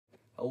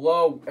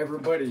Hello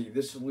everybody,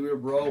 this is Leader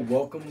Bro.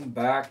 Welcome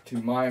back to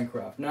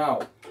Minecraft.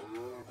 Now,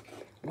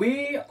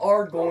 we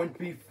are going to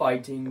be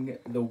fighting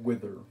the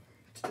Wither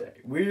today.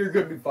 We are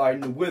going to be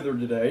fighting the Wither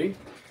today.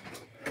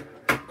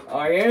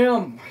 I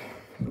am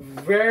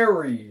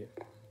very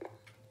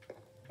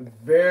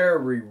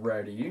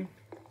ready.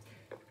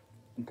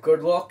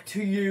 Good luck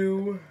to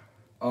you,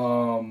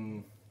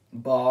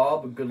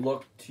 Bob. Good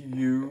luck to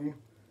you,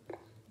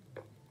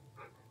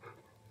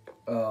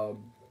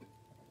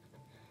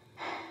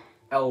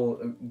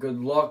 good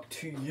luck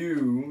to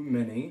you,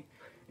 Minnie,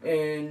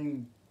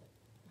 and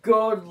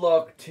good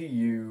luck to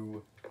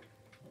you,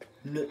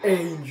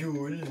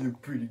 Angel. Is a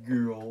pretty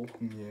girl.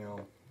 Yeah.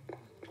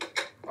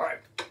 Alright,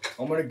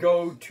 I'm gonna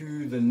go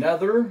to the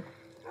Nether.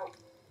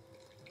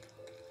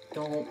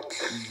 Don't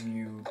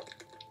you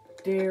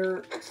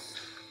dare.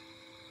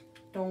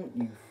 Don't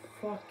you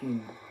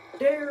fucking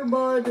dare,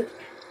 bud.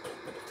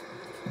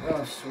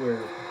 I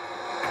swear.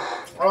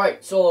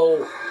 Alright,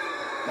 so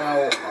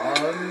now,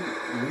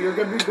 we are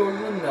gonna be going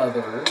to the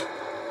Nether,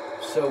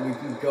 so we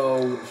can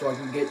go, so I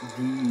can get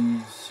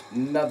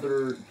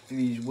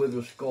these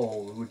Wither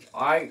skulls, which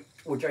I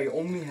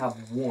only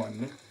have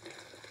one.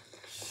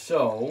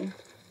 So,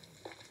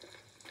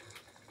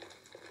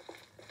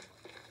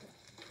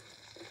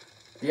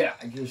 yeah,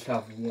 I just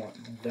have one.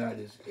 That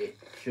is it.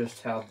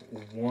 Just have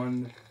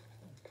one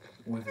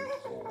Wither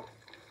skull.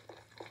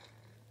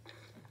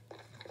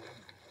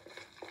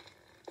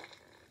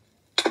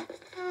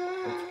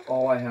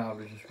 All I have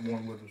is just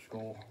one Wither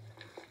skull.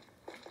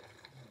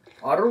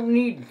 I don't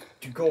need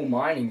to go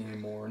mining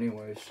anymore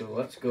anyway, so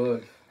that's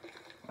good.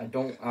 We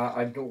don't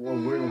have to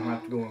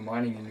go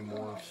mining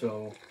anymore,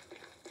 so.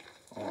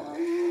 Oh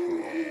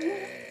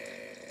shit.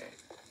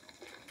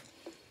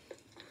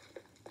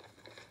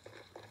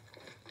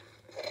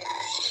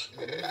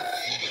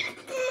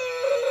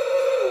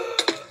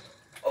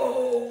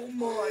 Oh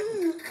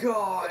my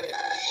god.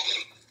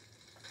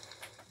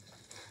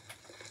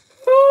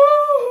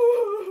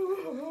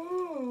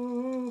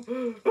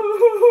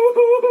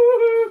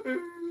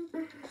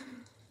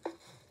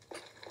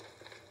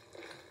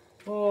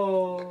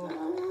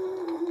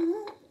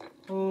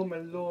 Oh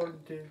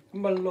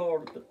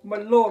my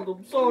lord,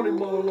 I'm sorry,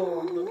 my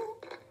lord.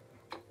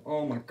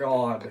 Oh my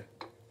god.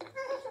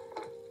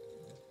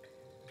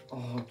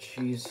 Oh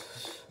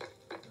Jesus.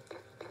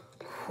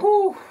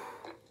 Whew.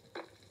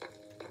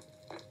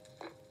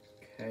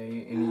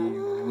 Okay, any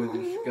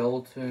wither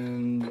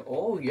skeletons?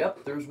 Oh,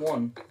 yep, there's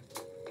one.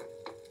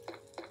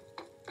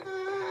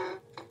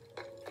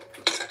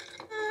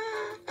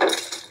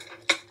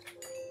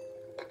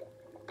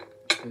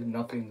 There's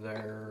nothing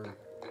there.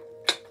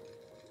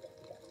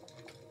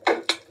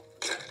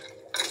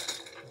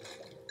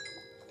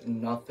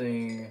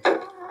 Nothing.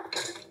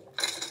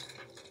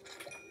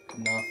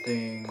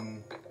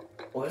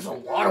 Oh, there's a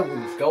lot of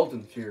wooden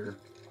skeletons here.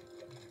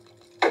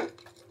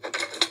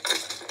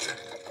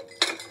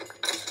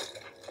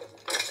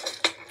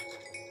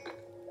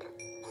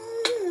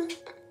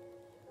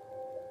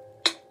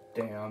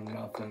 Damn,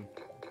 nothing.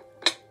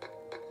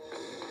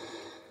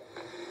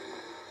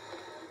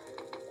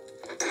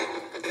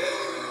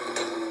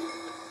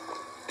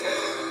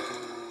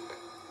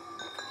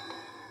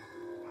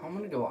 How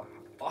many do I?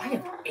 Oh, I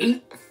have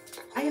 8.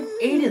 I have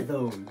 8 of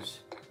those.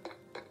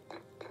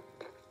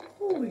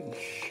 Holy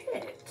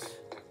shit.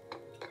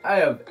 I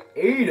have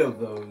 8 of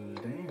those.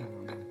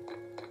 Damn.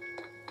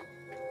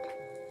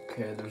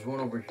 Okay, there's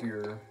one over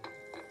here.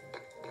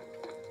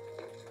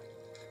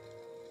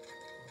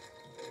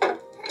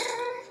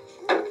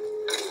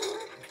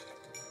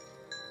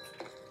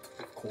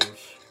 Of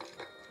course.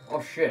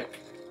 Oh shit.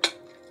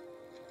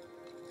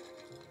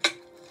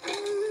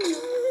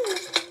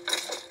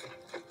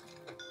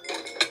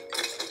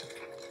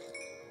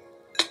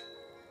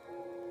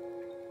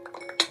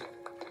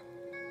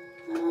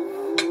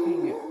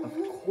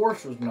 Of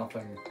course there's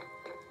nothing.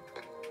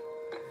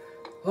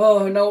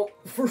 Oh, no.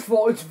 First of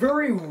all, it's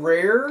very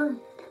rare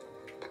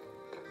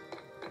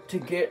to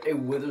get a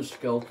Wither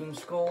skeleton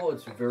skull.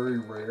 It's very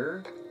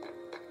rare.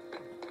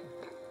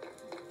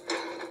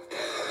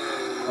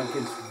 Like,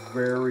 it's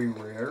very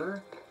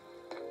rare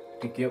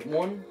to get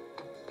one.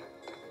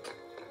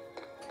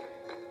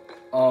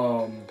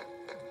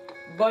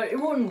 But it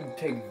wouldn't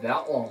take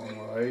that long,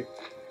 right?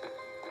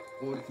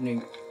 It would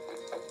take...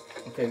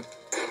 Okay.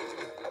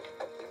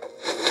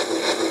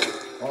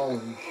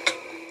 Holy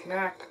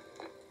snack.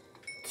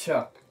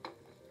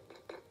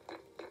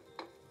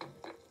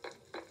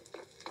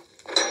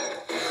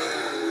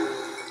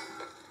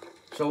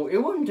 So it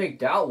wouldn't take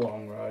that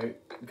long, right?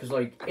 Because,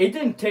 like, it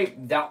didn't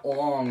take that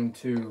long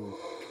to...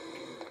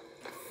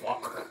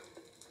 Fuck.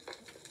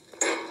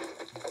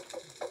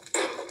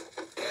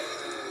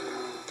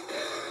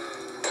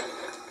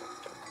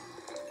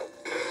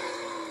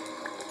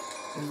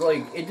 It's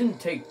like, it didn't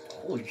take...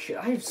 Holy shit,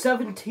 I have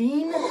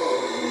 17?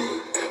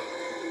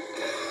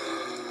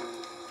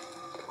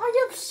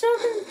 I have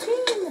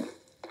 17!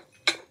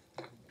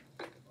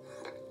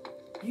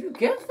 You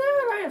get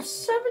that? I have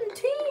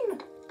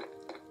 17!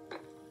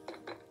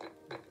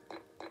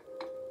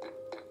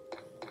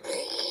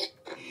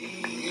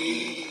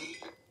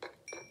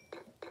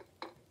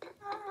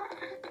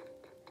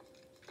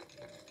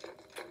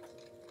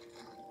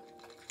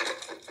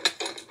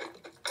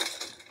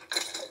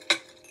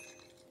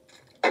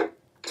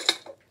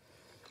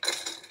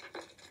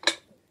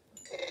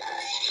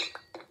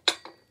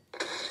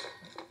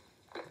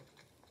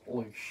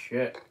 Holy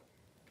shit.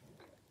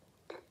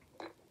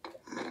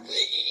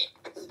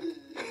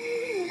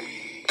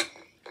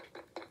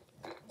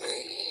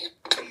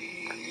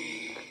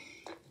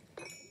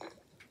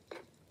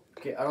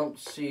 Okay, I don't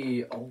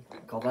see. Oh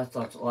god,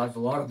 that's a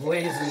lot of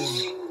blazes.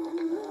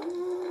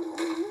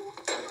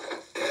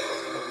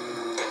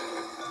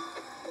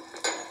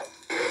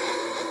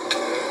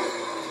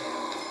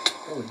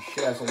 Holy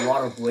shit, that's a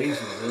lot of blazes,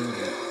 isn't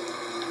it?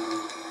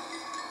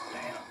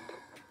 Damn.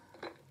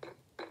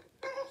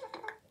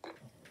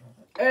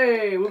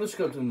 Hey, Wither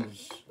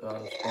Skeletons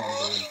spawned in.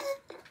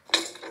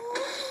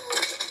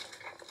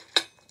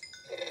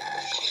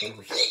 Of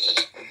course.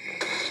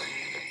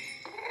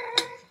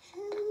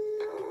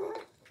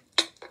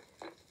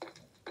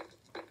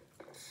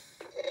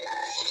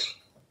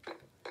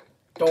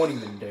 Don't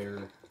even dare.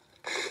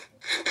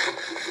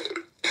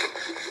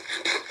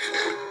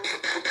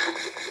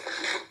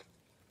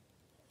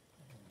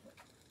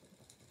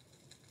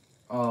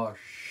 Oh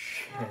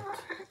shit.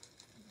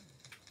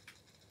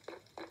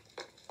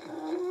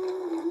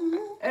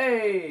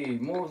 Hey,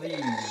 more of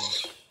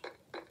these.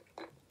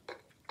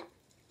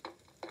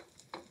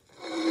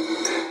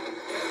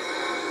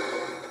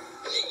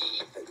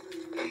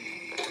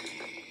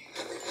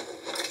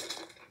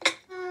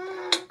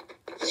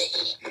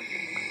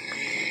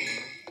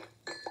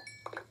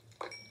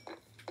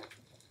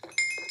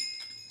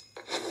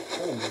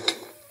 Holy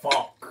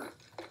fuck.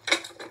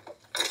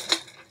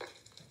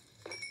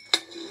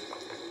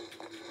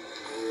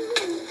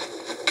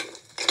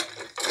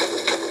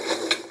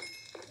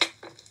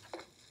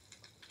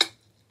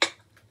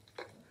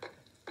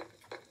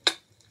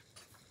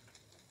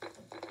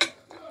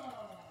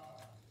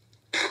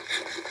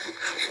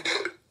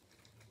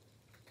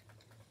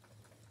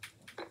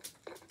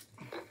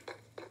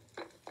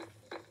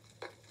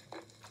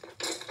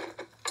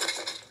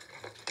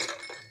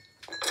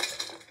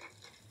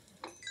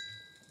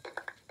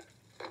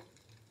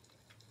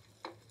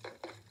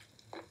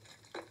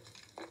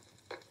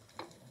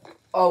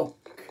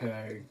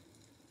 Okay.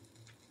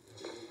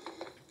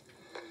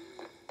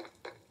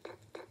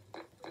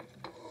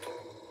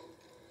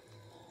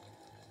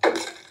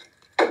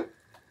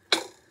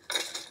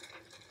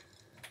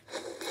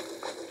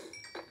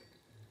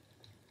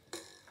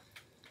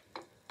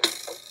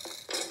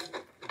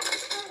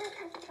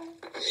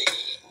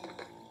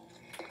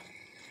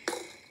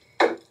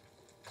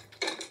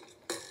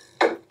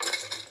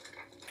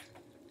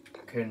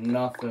 Okay,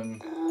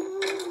 nothing.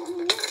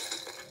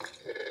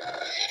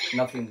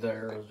 Nothing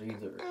there is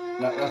either.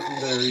 Nothing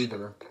there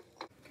either.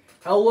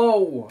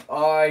 Hello,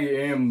 I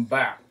am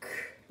back.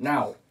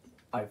 Now,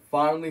 I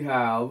finally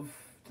have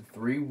the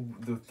three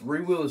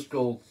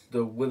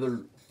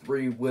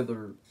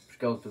wither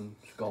skeleton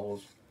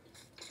skulls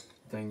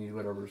thingy,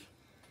 whatever's.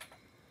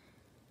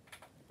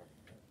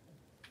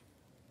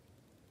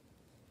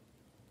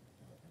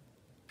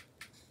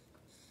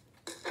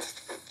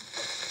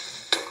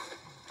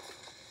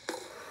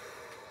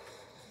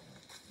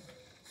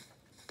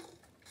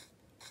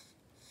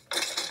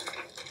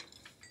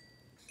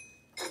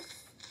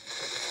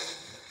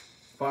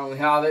 Finally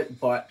have it,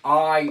 but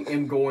I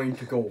am going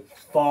to go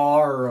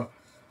far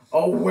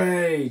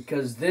away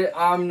because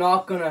I'm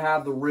not gonna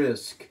have the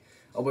risk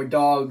of my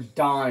dogs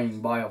dying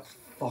by a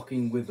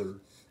fucking wither.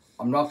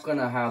 I'm not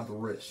gonna have the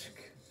risk.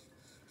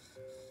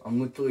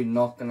 I'm literally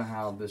not gonna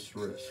have this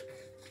risk.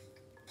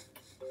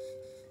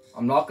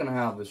 I'm not gonna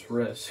have this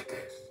risk.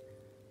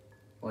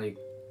 Like,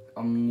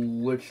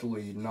 I'm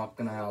literally not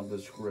gonna have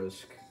this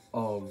risk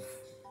of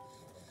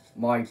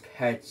my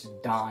pets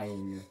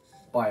dying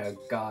by a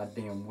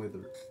goddamn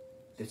wither.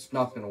 It's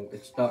not gonna happen.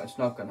 It's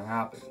not gonna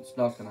happen. It's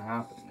not gonna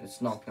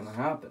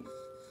happen.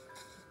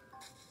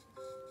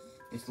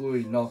 It's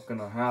literally not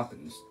gonna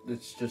happen.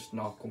 It's just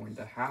not going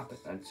to happen.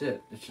 That's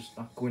it. It's just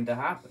not going to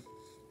happen.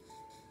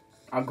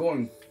 I'm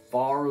going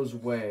far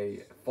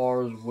away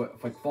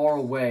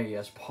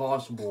as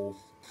possible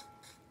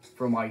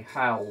from my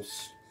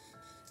house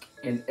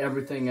and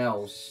everything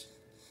else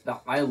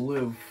that I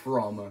live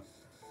from.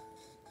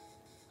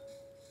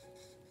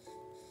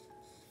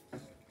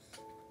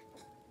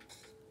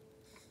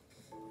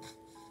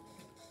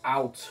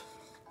 Out.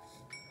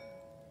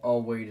 Oh,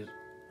 wait.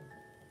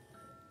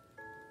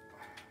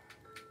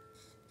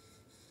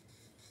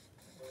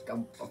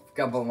 I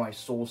forgot about my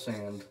soul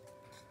sand.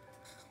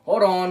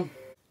 Hold on.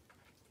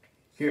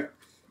 Here.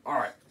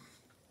 Alright.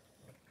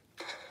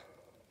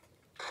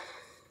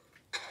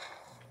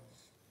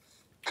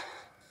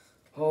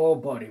 Oh,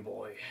 buddy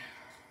boy.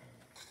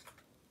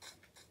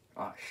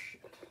 Ah, shit.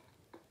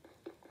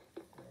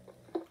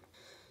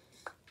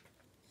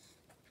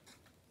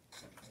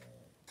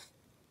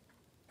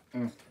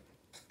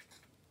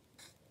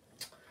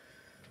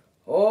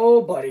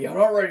 Oh, buddy, I'm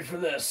not ready for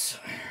this.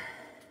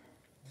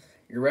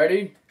 You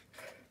ready?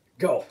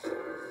 Go.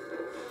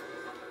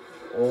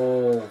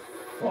 Oh,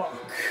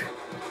 fuck.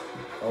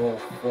 Oh,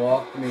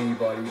 fuck me,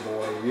 buddy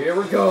boy. Here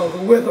we go,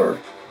 the wither.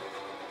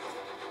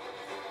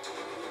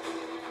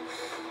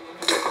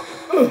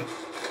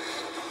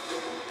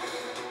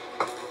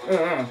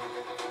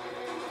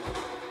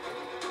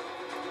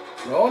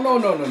 No, no,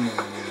 no, no, no, no,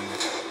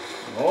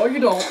 no. No, you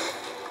don't.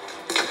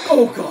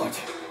 Oh, God.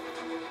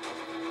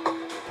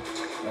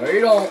 No, you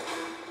don't.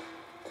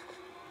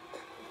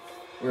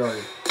 Where are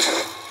you?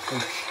 Oh,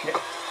 shit.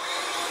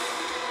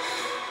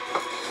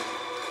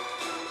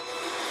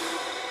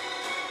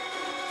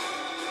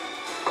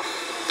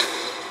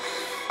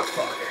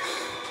 Fuck.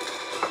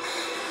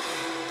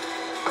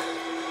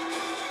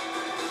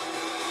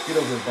 Get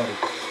over here, buddy.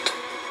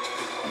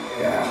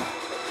 Yeah.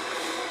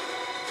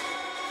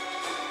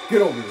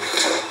 Get over here.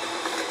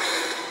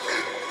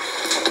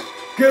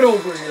 Get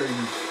over here,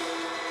 you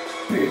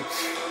bitch.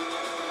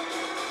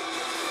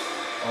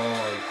 Oh.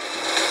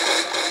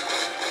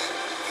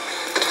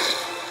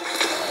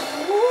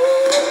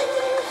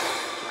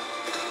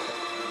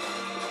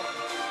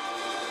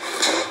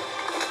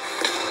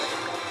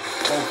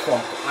 Oh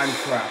fuck, I'm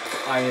trapped.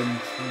 I am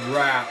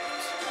trapped.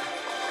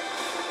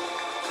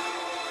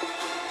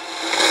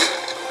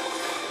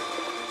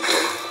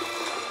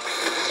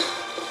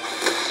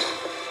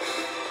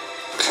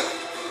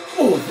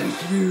 Oh, thank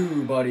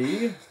you,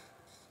 buddy.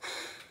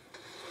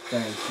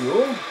 Thank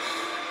you.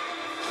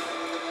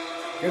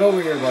 Get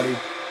over here, buddy.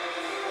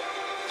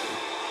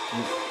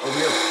 Over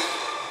here.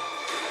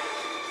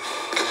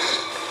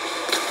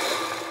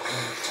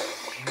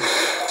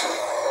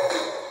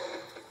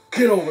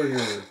 Get over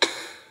here.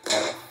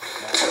 Oh,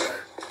 fuck.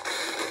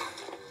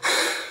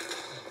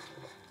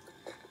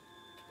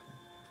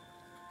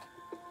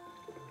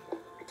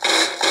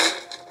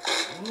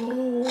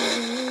 Oh,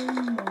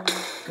 my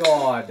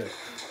God.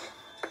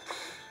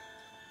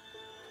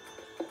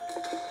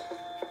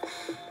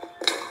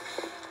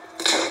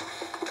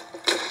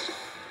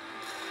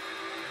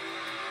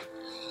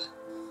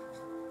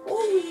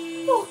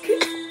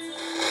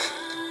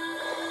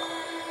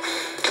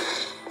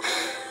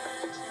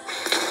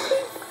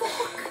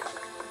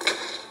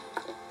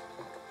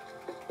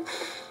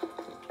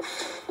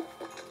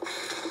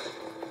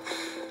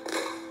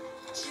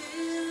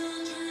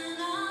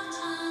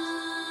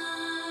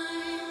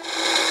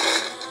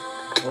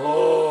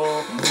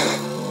 Oh.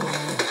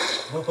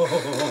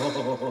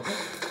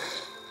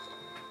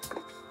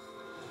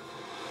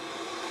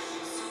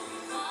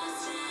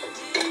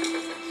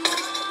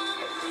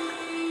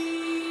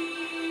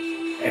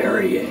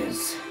 There he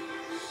is.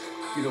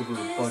 Get over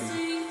here, buddy.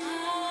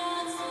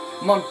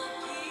 Come on.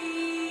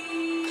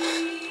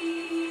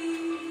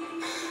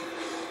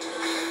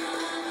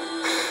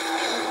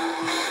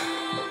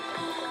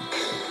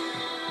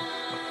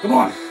 Come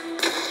on.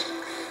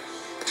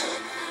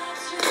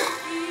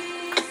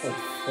 Oh,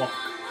 fuck.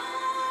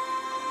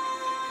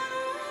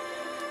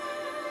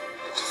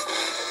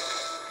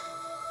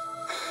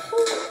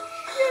 Oh,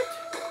 shit.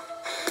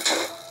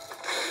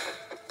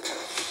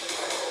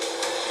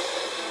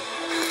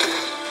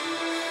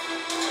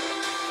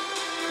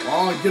 Come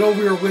on, get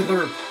over here,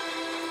 Wither.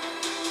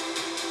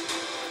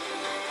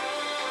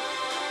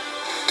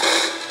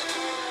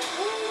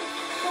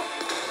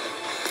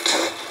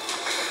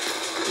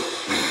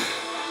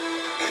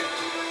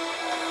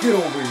 Get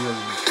over here, you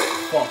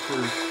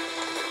fucker.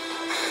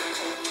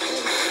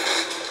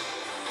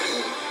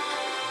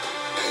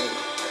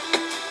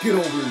 Get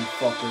over here, you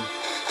fucker.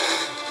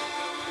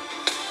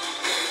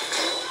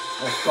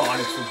 Oh God,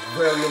 it's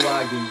very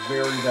laggy,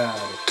 very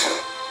bad.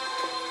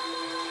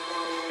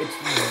 It's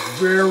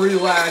very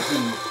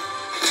laggy.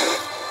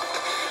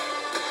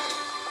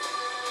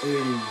 It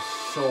is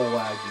so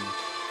laggy.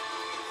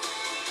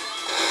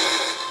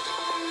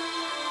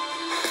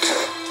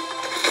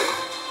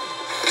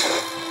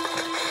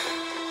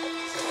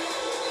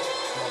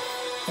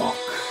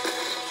 Fuck.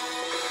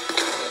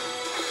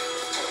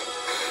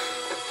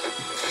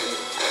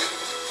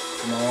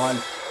 Come on.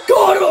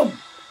 Got him!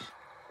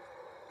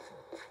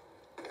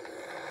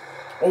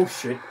 Oh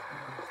shit.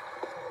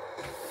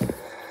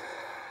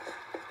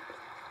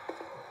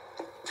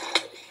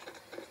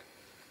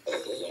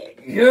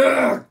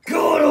 Yeah,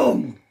 got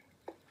him!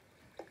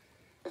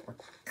 I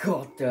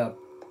got that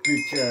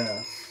bitch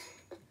ass.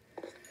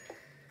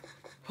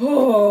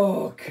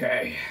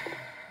 Okay.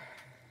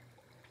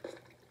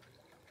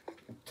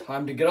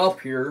 Time to get up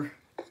here.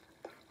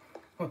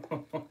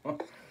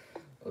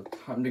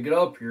 Time to get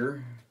up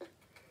here.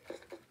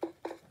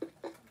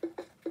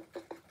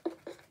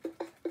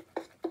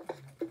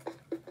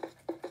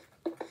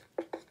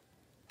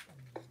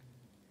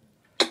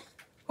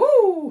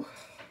 Woo!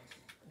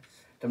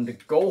 Time to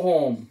go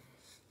home.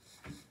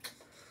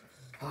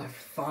 I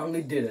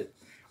finally did it.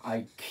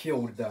 I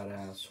killed that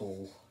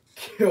asshole.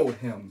 Killed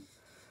him.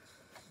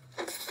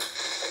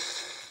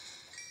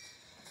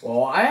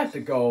 Well, I have to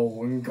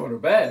go and go to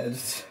bed.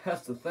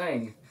 That's the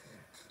thing.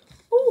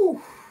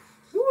 Ooh,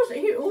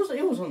 it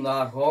wasn't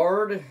that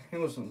hard. It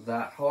wasn't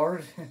that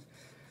hard.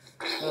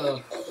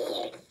 It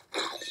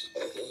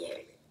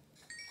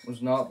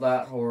was not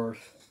that hard.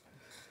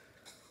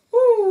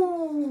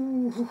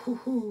 Ooh.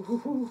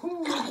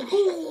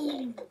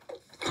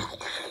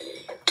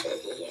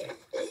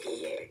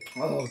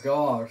 Oh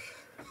gosh.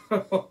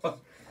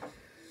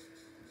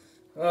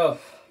 Oh.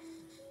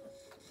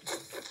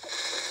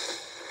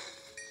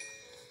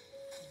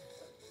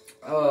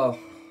 Oh.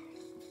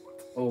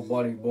 Oh,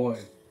 buddy boy.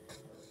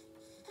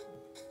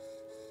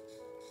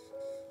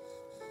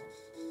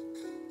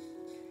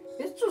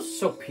 It's just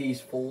so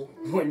peaceful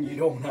when you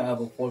don't have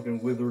a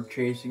fucking wither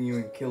chasing you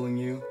and killing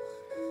you.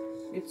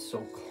 It's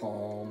so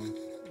calm.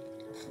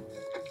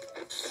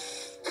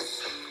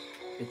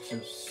 It's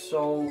just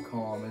so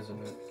calm,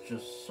 isn't it?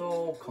 Just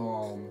so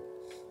calm.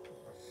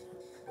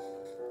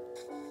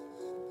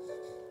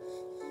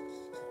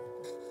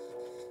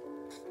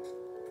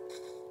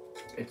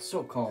 It's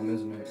so calm,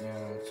 isn't it?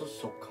 Yeah, it's just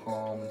so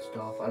calm and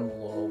stuff. I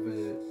love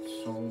it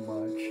so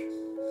much.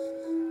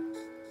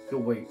 Yo,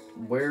 wait,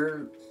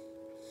 where...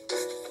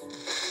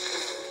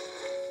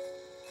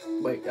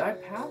 Wait, did I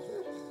pass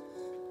it?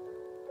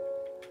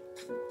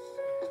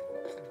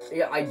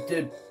 Yeah, I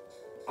did.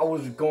 I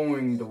was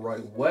going the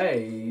right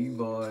way,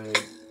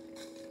 but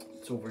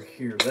it's over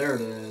here. There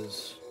it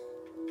is.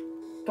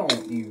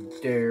 Don't you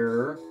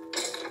dare.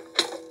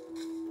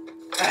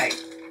 Hey,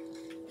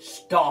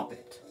 stop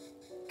it.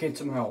 Get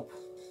some help.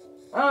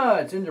 Ah,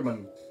 it's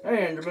Enderman.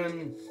 Hey,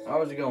 Enderman.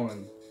 How's it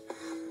going?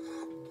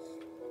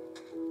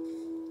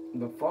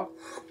 The fuck?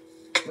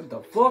 What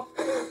the fuck?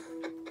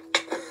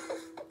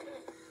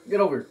 Get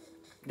over here.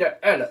 Yeah,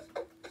 Ed.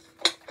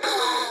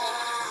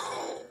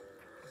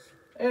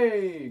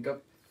 Hey,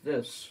 got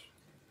this.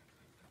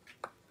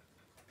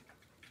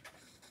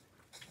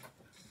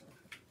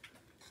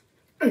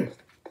 There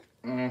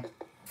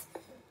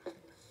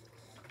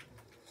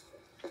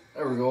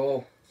we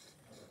go.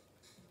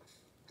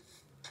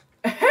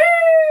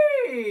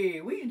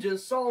 Hey! We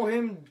just saw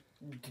him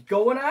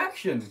go in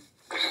action.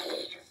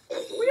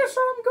 We just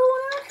saw him go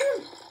in action.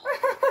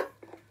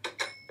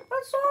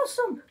 That's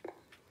awesome.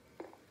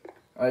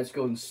 Alright, let's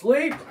go and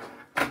sleep.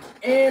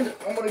 And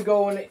I'm gonna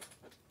go and...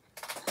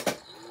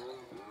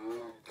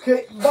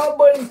 Okay, bye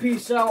bye and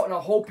peace out, and I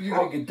hope you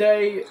have a good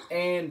day,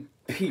 and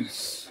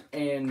peace.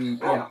 And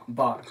yeah,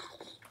 bye.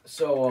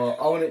 So,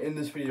 I want to end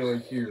this video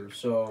right here.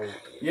 So,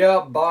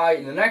 yeah, bye.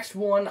 In the next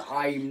one,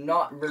 I'm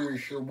not very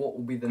sure what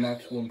will be the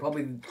next one.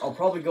 I'll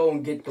probably go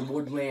and get the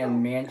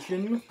Woodland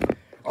Mansion.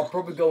 I'll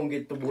probably go and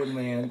get the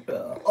Woodland,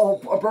 I'll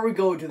probably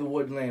go to the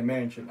Woodland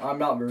Mansion. I'm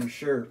not very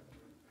sure.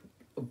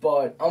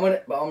 But I'm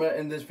gonna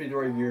end this video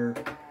right here.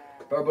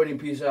 Everybody,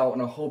 peace out,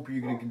 and I hope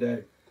you get a good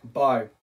day. Bye.